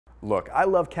Look, I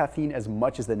love caffeine as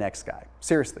much as the next guy.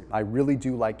 Seriously, I really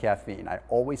do like caffeine. I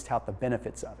always tout the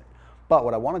benefits of it. But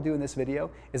what I want to do in this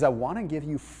video is I want to give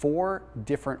you 4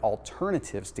 different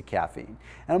alternatives to caffeine.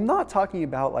 And I'm not talking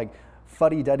about like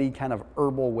fuddy-duddy kind of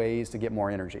herbal ways to get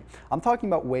more energy. I'm talking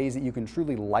about ways that you can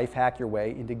truly life hack your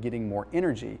way into getting more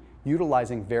energy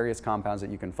utilizing various compounds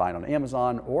that you can find on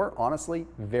Amazon or honestly,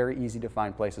 very easy to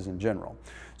find places in general.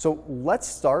 So let's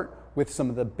start with some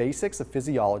of the basics of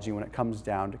physiology when it comes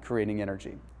down to creating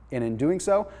energy. And in doing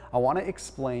so, I want to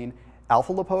explain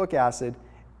alpha lipoic acid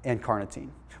and carnitine.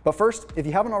 But first, if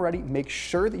you haven't already, make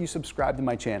sure that you subscribe to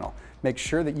my channel. Make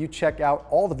sure that you check out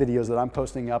all the videos that I'm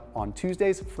posting up on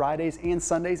Tuesdays, Fridays, and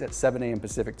Sundays at 7 a.m.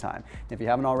 Pacific time. And if you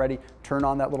haven't already, turn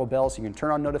on that little bell so you can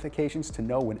turn on notifications to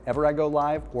know whenever I go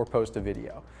live or post a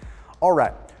video. All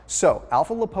right, so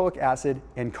alpha lipoic acid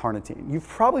and carnitine. You've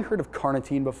probably heard of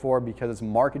carnitine before because it's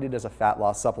marketed as a fat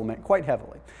loss supplement quite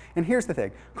heavily. And here's the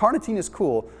thing, carnitine is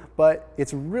cool, but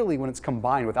it's really when it's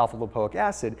combined with alpha lipoic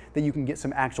acid that you can get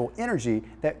some actual energy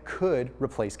that could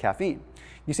replace caffeine.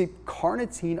 You see,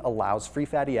 carnitine allows free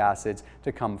fatty acids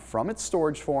to come from its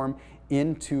storage form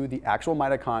into the actual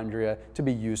mitochondria to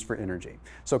be used for energy.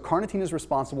 So carnitine is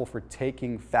responsible for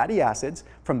taking fatty acids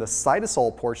from the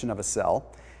cytosol portion of a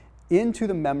cell into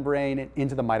the membrane and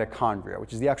into the mitochondria,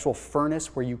 which is the actual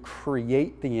furnace where you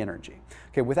create the energy.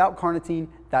 Okay, without carnitine,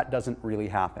 that doesn't really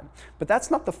happen. But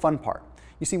that's not the fun part.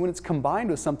 You see, when it's combined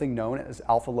with something known as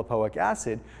alpha lipoic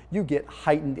acid, you get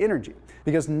heightened energy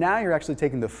because now you're actually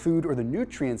taking the food or the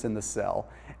nutrients in the cell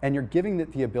and you're giving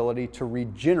it the ability to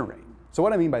regenerate. So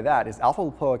what I mean by that is alpha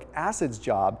lipoic acid's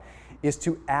job is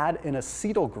to add an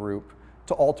acetyl group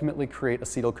to ultimately create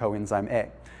acetyl-Coenzyme A.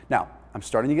 Now, I'm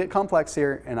starting to get complex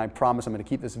here, and I promise I'm going to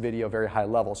keep this video very high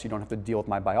level so you don't have to deal with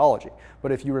my biology.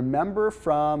 But if you remember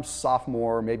from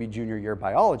sophomore, maybe junior year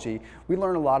biology, we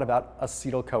learned a lot about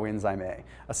acetyl-Coenzyme A.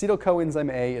 Acetyl-Coenzyme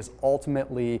A is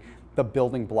ultimately the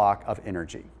building block of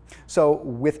energy. So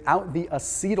without the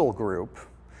acetyl group,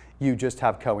 you just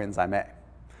have coenzyme A.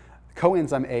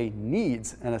 Coenzyme A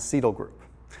needs an acetyl group.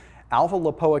 Alpha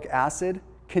lipoic acid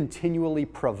continually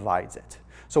provides it.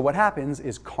 So what happens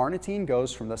is carnitine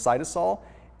goes from the cytosol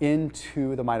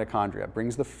into the mitochondria,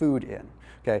 brings the food in,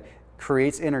 okay,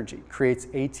 creates energy, creates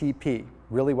ATP,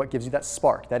 really what gives you that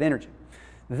spark, that energy.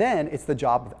 Then it's the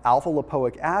job of alpha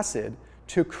lipoic acid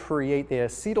to create the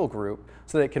acetyl group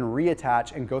so that it can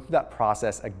reattach and go through that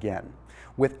process again.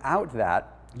 Without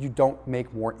that, you don't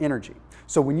make more energy.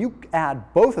 So when you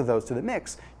add both of those to the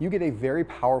mix, you get a very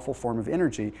powerful form of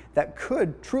energy that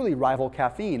could truly rival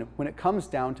caffeine when it comes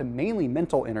down to mainly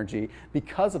mental energy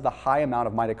because of the high amount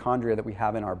of mitochondria that we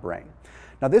have in our brain.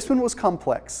 Now this one was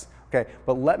complex, okay,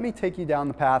 but let me take you down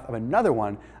the path of another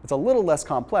one that's a little less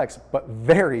complex, but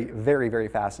very, very, very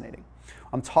fascinating.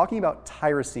 I'm talking about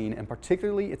tyrosine and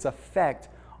particularly its effect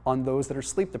on those that are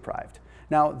sleep deprived.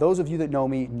 Now, those of you that know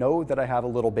me know that I have a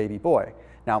little baby boy.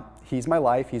 Now, he's my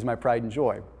life, he's my pride and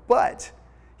joy, but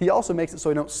he also makes it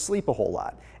so I don't sleep a whole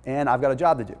lot. And I've got a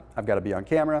job to do. I've got to be on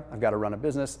camera, I've got to run a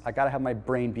business, I've got to have my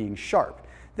brain being sharp.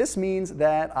 This means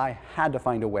that I had to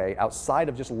find a way outside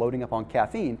of just loading up on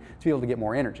caffeine to be able to get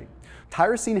more energy.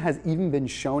 Tyrosine has even been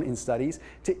shown in studies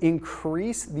to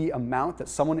increase the amount that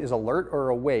someone is alert or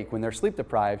awake when they're sleep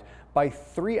deprived by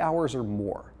 3 hours or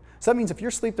more. So that means if you're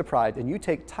sleep deprived and you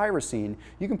take tyrosine,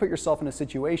 you can put yourself in a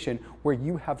situation where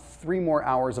you have 3 more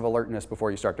hours of alertness before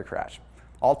you start to crash.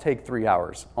 I'll take 3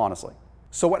 hours, honestly.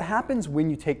 So what happens when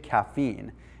you take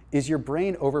caffeine is your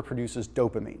brain overproduces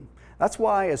dopamine. That's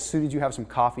why as soon as you have some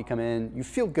coffee come in, you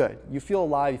feel good, you feel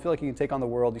alive, you feel like you can take on the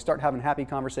world, you start having happy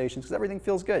conversations because everything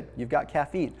feels good. You've got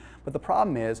caffeine. But the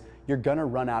problem is you're gonna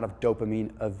run out of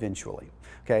dopamine eventually.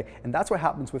 Okay? And that's what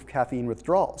happens with caffeine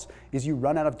withdrawals, is you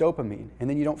run out of dopamine and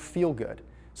then you don't feel good.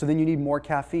 So then you need more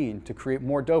caffeine to create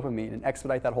more dopamine and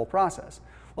expedite that whole process.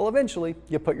 Well, eventually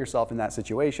you put yourself in that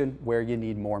situation where you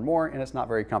need more and more and it's not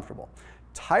very comfortable.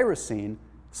 Tyrosine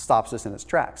stops this in its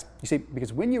tracks. You see,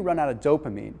 because when you run out of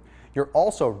dopamine, you're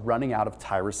also running out of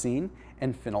tyrosine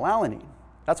and phenylalanine.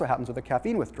 That's what happens with a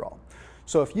caffeine withdrawal.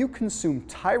 So if you consume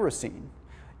tyrosine,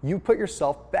 you put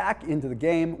yourself back into the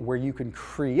game where you can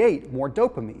create more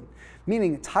dopamine,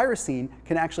 meaning tyrosine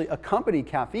can actually accompany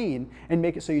caffeine and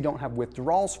make it so you don't have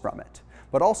withdrawals from it.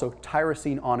 But also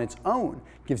tyrosine on its own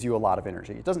gives you a lot of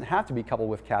energy. It doesn't have to be coupled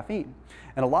with caffeine.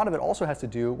 And a lot of it also has to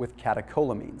do with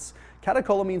catecholamines.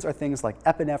 Catecholamines are things like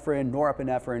epinephrine,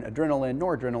 norepinephrine, adrenaline,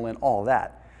 noradrenaline, all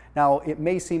that. Now, it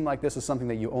may seem like this is something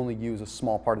that you only use a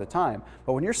small part of the time,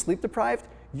 but when you're sleep deprived,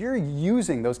 you're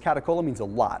using those catecholamines a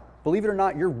lot. Believe it or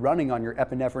not, you're running on your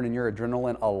epinephrine and your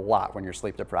adrenaline a lot when you're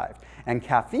sleep deprived. And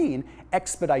caffeine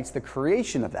expedites the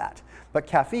creation of that. But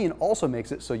caffeine also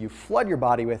makes it so you flood your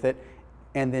body with it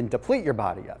and then deplete your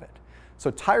body of it.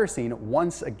 So tyrosine,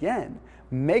 once again,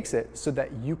 makes it so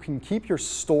that you can keep your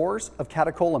stores of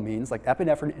catecholamines like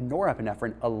epinephrine and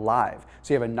norepinephrine alive.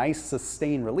 So you have a nice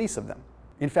sustained release of them.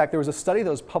 In fact, there was a study that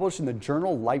was published in the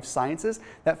journal Life Sciences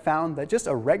that found that just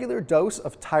a regular dose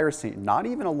of tyrosine, not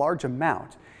even a large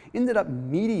amount, ended up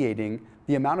mediating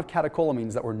the amount of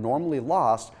catecholamines that were normally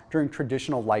lost during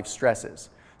traditional life stresses.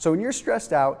 So when you're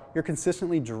stressed out, you're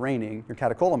consistently draining your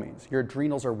catecholamines. Your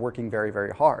adrenals are working very,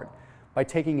 very hard. By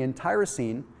taking in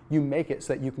tyrosine, you make it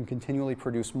so that you can continually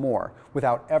produce more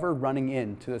without ever running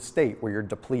into a state where you're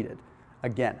depleted.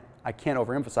 Again, I can't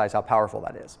overemphasize how powerful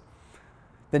that is.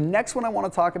 The next one I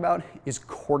want to talk about is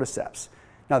Cordyceps.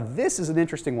 Now this is an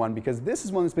interesting one because this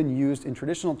is one that's been used in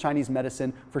traditional Chinese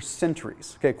medicine for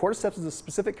centuries. Okay, Cordyceps is a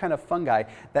specific kind of fungi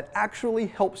that actually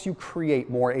helps you create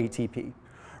more ATP.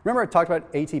 Remember I talked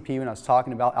about ATP when I was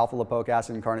talking about alpha lipoic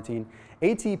acid and carnitine?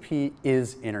 ATP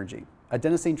is energy.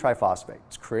 Adenosine triphosphate.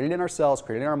 It's created in our cells,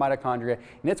 created in our mitochondria,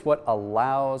 and it's what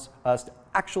allows us to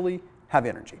actually have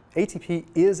energy. ATP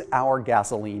is our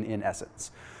gasoline in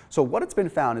essence. So what it's been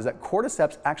found is that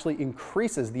Cordyceps actually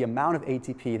increases the amount of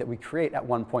ATP that we create at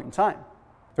one point in time.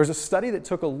 There's a study that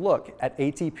took a look at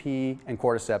ATP and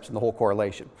Cordyceps and the whole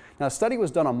correlation. Now, the study was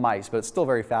done on mice, but it's still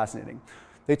very fascinating.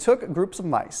 They took groups of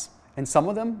mice, and some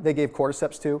of them they gave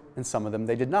Cordyceps to, and some of them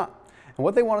they did not. And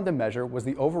what they wanted to measure was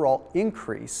the overall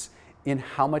increase in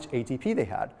how much ATP they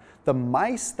had. The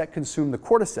mice that consumed the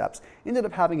Cordyceps ended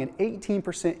up having an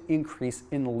 18% increase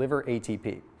in liver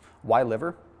ATP. Why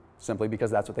liver? Simply because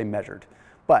that's what they measured.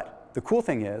 But the cool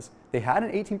thing is they had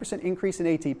an 18% increase in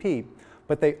ATP,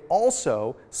 but they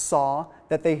also saw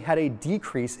that they had a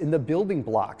decrease in the building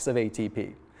blocks of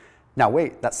ATP. Now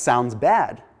wait, that sounds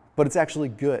bad, but it's actually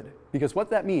good because what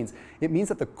that means, it means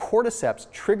that the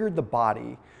Cordyceps triggered the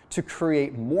body to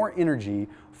create more energy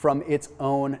from its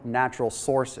own natural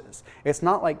sources. It's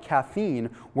not like caffeine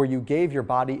where you gave your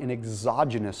body an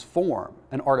exogenous form,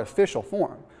 an artificial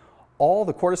form. All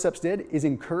the Cordyceps did is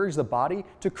encourage the body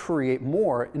to create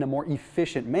more in a more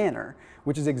efficient manner,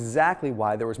 which is exactly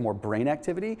why there was more brain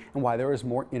activity and why there was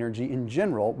more energy in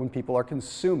general when people are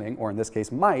consuming, or in this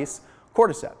case mice,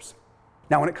 Cordyceps.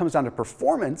 Now when it comes down to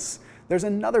performance, there's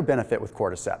another benefit with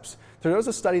Cordyceps. So there was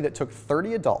a study that took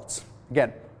 30 adults.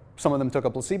 Again, some of them took a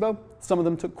placebo, some of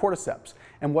them took Cordyceps.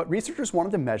 And what researchers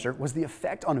wanted to measure was the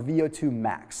effect on VO2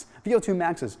 max. VO2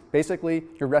 max is basically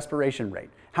your respiration rate,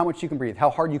 how much you can breathe,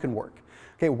 how hard you can work.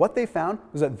 Okay, what they found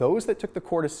was that those that took the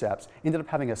Cordyceps ended up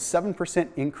having a 7%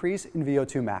 increase in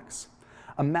VO2 max.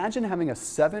 Imagine having a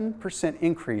 7%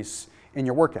 increase in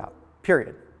your workout,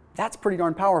 period. That's pretty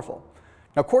darn powerful.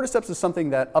 Now, Cordyceps is something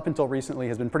that up until recently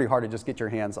has been pretty hard to just get your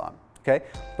hands on, okay?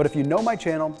 But if you know my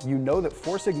channel, you know that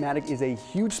Four Sigmatic is a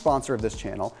huge sponsor of this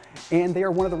channel, and they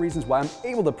are one of the reasons why I'm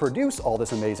able to produce all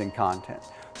this amazing content.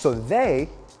 So they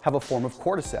have a form of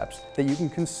Cordyceps that you can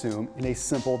consume in a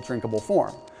simple drinkable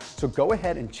form. So go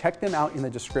ahead and check them out in the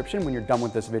description when you're done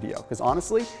with this video, because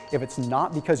honestly, if it's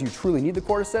not because you truly need the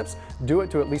Cordyceps, do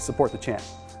it to at least support the channel.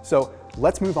 So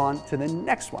let's move on to the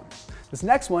next one. This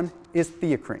next one is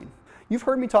Thea Cream. You've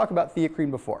heard me talk about Thea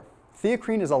Cream before. Thea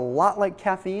Cream is a lot like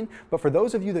caffeine, but for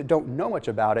those of you that don't know much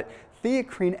about it, Thea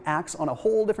Cream acts on a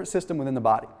whole different system within the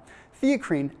body. Thea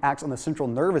Cream acts on the central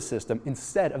nervous system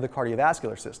instead of the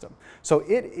cardiovascular system. So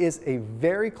it is a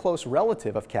very close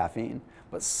relative of caffeine,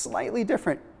 but slightly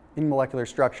different in molecular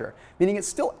structure, meaning it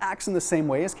still acts in the same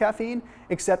way as caffeine,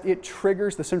 except it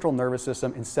triggers the central nervous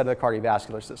system instead of the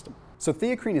cardiovascular system. So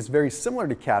Thea Cream is very similar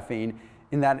to caffeine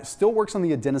in that it still works on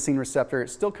the adenosine receptor, it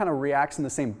still kind of reacts in the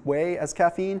same way as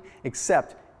caffeine,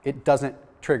 except it doesn't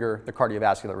trigger the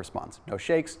cardiovascular response. No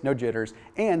shakes, no jitters,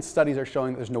 and studies are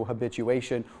showing that there's no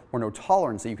habituation or no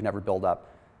tolerance that you can ever build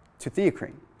up to Thea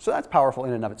Cream. So that's powerful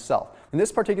in and of itself. In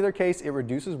this particular case, it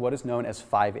reduces what is known as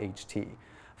 5-HT.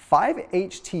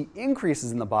 5-HT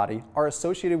increases in the body are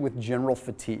associated with general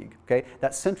fatigue, okay?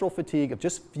 That central fatigue of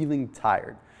just feeling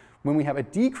tired. When we have a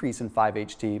decrease in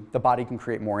 5-HT, the body can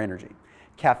create more energy.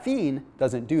 Caffeine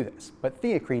doesn't do this, but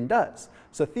Thea Cream does.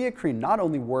 So Thea Cream not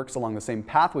only works along the same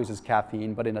pathways as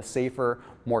caffeine, but in a safer,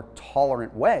 more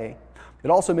tolerant way. It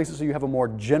also makes it so you have a more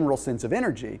general sense of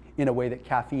energy in a way that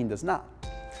caffeine does not.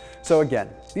 So again,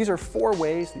 these are 4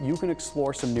 ways that you can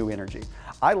explore some new energy.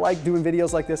 I like doing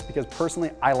videos like this because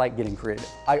personally, I like getting creative.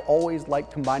 I always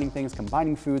like combining things,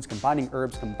 combining foods, combining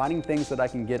herbs, combining things that I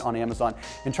can get on Amazon,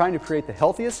 and trying to create the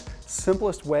healthiest,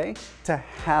 simplest way to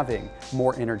having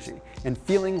more energy and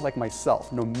feeling like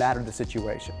myself no matter the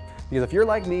situation. Because if you're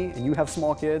like me and you have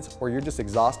small kids or you're just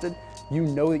exhausted, you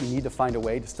know that you need to find a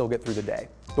way to still get through the day.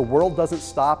 The world doesn't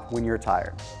stop when you're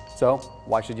tired. So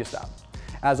why should you stop?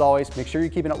 As always, make sure you're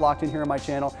keeping it locked in here on my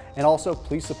channel, and also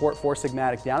please support Four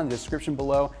Sigmatic down in the description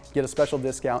below, get a special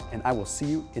discount, and I will see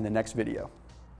you in the next video.